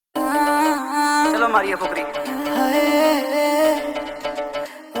ਮਾਰੀ ਫੁਕਰੀ।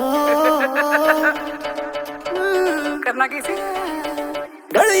 ਕਰਨਾ ਕੀ ਸੀ?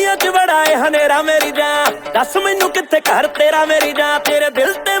 ਗਲੀਆਂ ਚ ਬੜਾ ਏ ਹਨੇਰਾ ਮੇਰੀ ਜਾਨ, ਦੱਸ ਮੈਨੂੰ ਕਿੱਥੇ ਘਰ ਤੇਰਾ ਮੇਰੀ ਜਾਨ। ਤੇਰੇ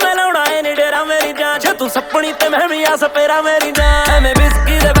ਦਿਲ ਤੇ ਮੈਂ ਲਾਉਣਾ ਏ ਨੀ ਡੇਰਾ ਮੇਰੀ ਜਾਨ, ਜੇ ਤੂੰ ਸੱਪਣੀ ਤੇ ਮੈਂ ਵੀ ਆ ਸਪੇਰਾ ਮੇਰੀ ਜਾਨ। ਐਵੇਂ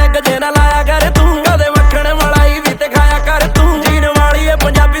ਵਿਸਕੀ ਦੇ ਬੈਗ ਜੇ ਨਾ ਲਾਇਆ ਕਰ ਤੂੰ, ਕਦੇ ਮੱਖਣ ਮਲਾਈ ਵੀ ਤੇ ਖਾਇਆ ਕਰ ਤੂੰ। ਜੀਨ ਵਾਲੀ ਏ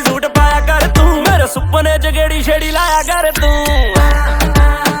ਪੰਜਾਬੀ ਸੂਟ ਪਾਇਆ ਕਰ ਤੂੰ, ਮੇਰੇ ਸੁਪਨੇ ਚ ਗੇੜੀ ਛੇੜੀ ਲਾਇਆ ਕਰ ਤੂੰ।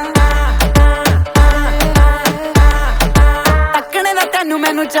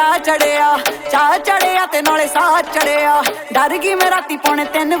 ਮੈਨੂੰ ਚਾਹ ਚੜਿਆ ਤੇ ਨਾਲੇ ਸਾਹ ਚੜਿਆ। ਡਰ ਗਈ ਮੈਂ ਰਾਤੀ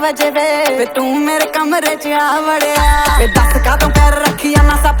 2:45 ਵਜੇ ਵੇ ਤੂੰ ਮੇਰੇ ਕਮਰੇ ਚ ਆ ਵੜਿਆ। ਵੇ ਦੱਸ ਕਾਹਤੋਂ ਪੈਰ ਰੱਖੀਆਂ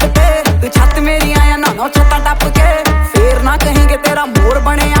ਨਾ ਸੱਪ ਤੇ, ਤੂੰ ਛੱਤ ਮੇਰੀ ਆਇਆ ਨਾ ਛੱਤਾਂ ਟੱਪ ਕੇ। ਫੇਰ ਨਾ ਕਹੀਂ ਤੇਰਾ ਮੋਰ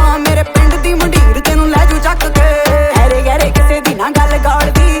ਬਣਿਆ, ਮੇਰੇ ਪਿੰਡ ਦੀ ਮੁੰਡੀਰ ਤੈਨੂੰ ਲੈ ਜੂ ਚੱਕ ਕੇ। ਐਰੇ ਗੈਰੇ ਕਿਸੇ ਦੀ ਨਾ ਗੱਲ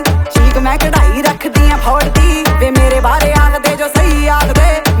ਗੌੜਦੀ, ਚੀਕ ਮੈਂ ਕਢਾਈ ਰੱਖਦੀ ਆ ਫੋੜਦੀ। ਵੇ ਮੇਰੇ ਬਾਰੇ ਆਖਦੇ ਜੋ ਸਹੀ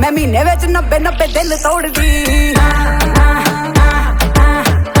ਆਖਦੇ, ਮੈਂ ਮਹੀਨੇ ਵਿੱਚ 90 ਦਿਲ ਤੋੜਦੀ।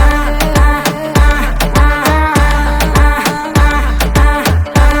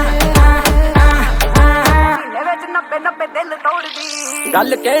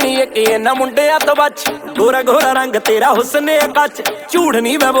 ਗੱਲ ਕਹਿਣੀ ਏ ਕਿ ਇਹਨਾਂ ਮੁੰਡਿਆਂ ਤੋਂ ਬਚ, ਗੋਰਾ ਗੋਰਾ ਰੰਗ ਤੇਰਾ ਹੁਸਨ ਏ ਕੱਚ। ਝੂਠ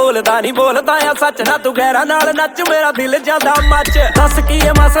ਨਹੀਂ ਮੈਂ ਬੋਲਦਾ ਆ ਸੱਚ, ਨਾ ਤੂੰ ਗੈਰਾ ਨਾਲ ਨੱਚ ਮੇਰਾ ਦਿਲ ਜਾਂਦਾ ਮੱਚ। ਦੱਸ ਕੀ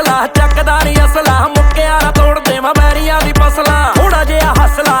ਏ ਮਸਲਾ, ਚੱਕਦਾ ਨੀ ਅਸਲਾ, ਮੁੱਕਿਆ ਨਾ ਤੋੜ ਦੇਵਾਂ ਬੈਰੀਆਂ ਦੀ ਫਸਲਾ। ਥੋੜਾ ਜਿਹਾ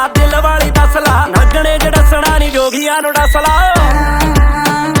ਹਸਲਾ ਦਿਲ ਵਾਲੀ ਦੱਸਲਾ, ਨੱਗਣੇ ਚ ਡੱਸਣਾ ਨੀ ਜੋਗੀਆਂ ਨੂੰ ਡੱਸਲਾ।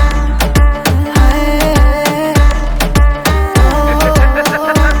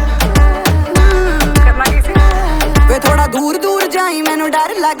 ਮੈਨੂੰ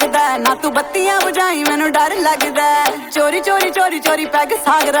ਡਰ ਲੱਗਦਾ ਨਾ ਤੂੰ ਬੱਤੀਆਂ ਬੁਝਾਈ, ਮੈਨੂੰ ਡਰ ਲੱਗਦਾ। ਚੋਰੀ ਪੈਗ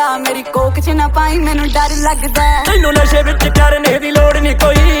ਸਾਗਰਾ ਮੇਰੀ ਕੋਕ ਚ ਨਾ ਪਾਈ, ਮੈਨੂੰ ਡਰ ਲੱਗਦਾ। ਤੈਨੂੰ ਨਸ਼ੇ ਵਿੱਚ ਕਰਨੇ ਦੀ ਲੋੜ ਨੀ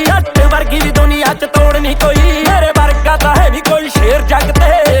ਕੋਈ, ਅੱਟ ਵਰਗੀ ਦੀ ਦੁਨੀਆ ਚ ਤੋੜ ਨੀ ਕੋਈ। ਮੇਰੇ ਵਰਗਾ ਤਾਂ ਹੈ ਨੀ ਕੋਈ ਸ਼ੇਰ ਜੱਗ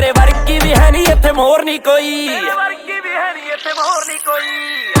ਤੇ, ਤੇਰੇ ਵਰਗੀ ਵੀ ਹੈ ਨੀ ਇੱਥੇ ਮੋਰ ਨੀ ਕੋਈ।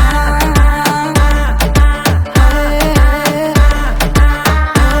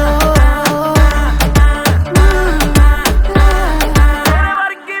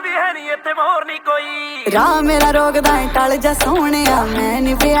 ਰਾਹ ਮੇਰਾ ਰੋਕਦਾ ਏ ਟਲ ਜਾ ਸੋਹਣਿਆ, ਮੈਂ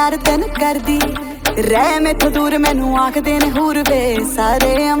ਨੀ ਪਿਆਰ ਤੈਨੂੰ ਕਰਦੀ। ਰਹਿ ਮੈਥੋਂ ਦੂਰ ਮੈਨੂੰ ਆਖਦੇ ਨੇ ਹੂਰ ਵੇ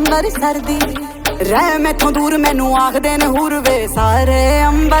ਸਾਰੇ ਅੰਬਰਸਰ ਦੀ। ਰਹਿ ਮੈਥੋਂ ਦੂਰ ਮੈਨੂੰ ਆਖਦੇ ਨੇ ਹੂਰ ਵੇ ਸਾਰੇ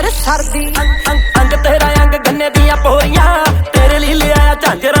ਅੰਬਰਸਰ ਦੀ। ਅੰਗ ਤੇਰਾ ਅੰਗ ਗੰਨੇ ਦੀਆਂ ਪੋਰੀਆਂ, ਤੇਰੇ ਲਈ ਲਿਆਇਆ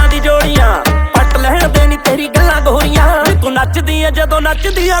ਝਾਂਜਰਾਂ ਦੀ ਜੋੜੀਆਂ। ਪੱਟ ਲੈਣ ਦੇ ਨੀ ਤੇਰੀ ਗੱਲਾਂ ਗੋਰੀਆਂ, ਤੂੰ ਨੱਚਦੀ ਏ ਜਦੋਂ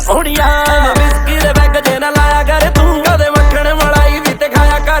ਨੱਚਦੀਆਂ ਘੋੜੀਆਂ। ਵਿਸਕੀ ਦੇ ਬੈਗ ਜੇ ਨਾ ਲਾਇਆ ਕਰ ਤੂੰ, ਕਦੇ ਮੱਖਣ ਮਲਾਈ ਵੀ ਤੇ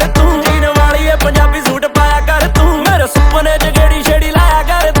ਖਾਇਆ ਕਰ ਤੂੰ। ਜੀਨ ਵਾਲੀ ਏ ਪੰਜਾਬੀ ਸੂਟ ਪਾਇਆ ਕਰ ਤੂੰ, ਮੇਰੇ ਸੁਪਨੇ ਚ ਗੇੜੀ ਛੇੜੀ ਲਾਇਆ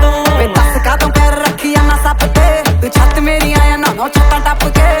ਕਰ ਤੂੰ। ਵੇ ਦੱਸ ਕਾਹਤੋਂ ਪੈਰ ਰੱਖੀਆਂ ਨਾ ਸੱਪ ਤੇ, ਤੂੰ ਛੱਤ ਮੇਰੀ ਆਇਆ ਨਾ ਛੱਤਾਂ ਟੱਪ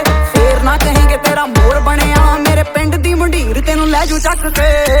ਕੇ। ਫੇਰ ਨਾ ਕਹੀਂ ਤੇਰਾ ਮੋਰ ਬਣਿਆ, ਮੇਰੇ ਪਿੰਡ ਦੀ ਮੁੰਡੀਰ ਤੈਨੂੰ ਲੈ ਜੂ ਚੱਕ ਕੇ।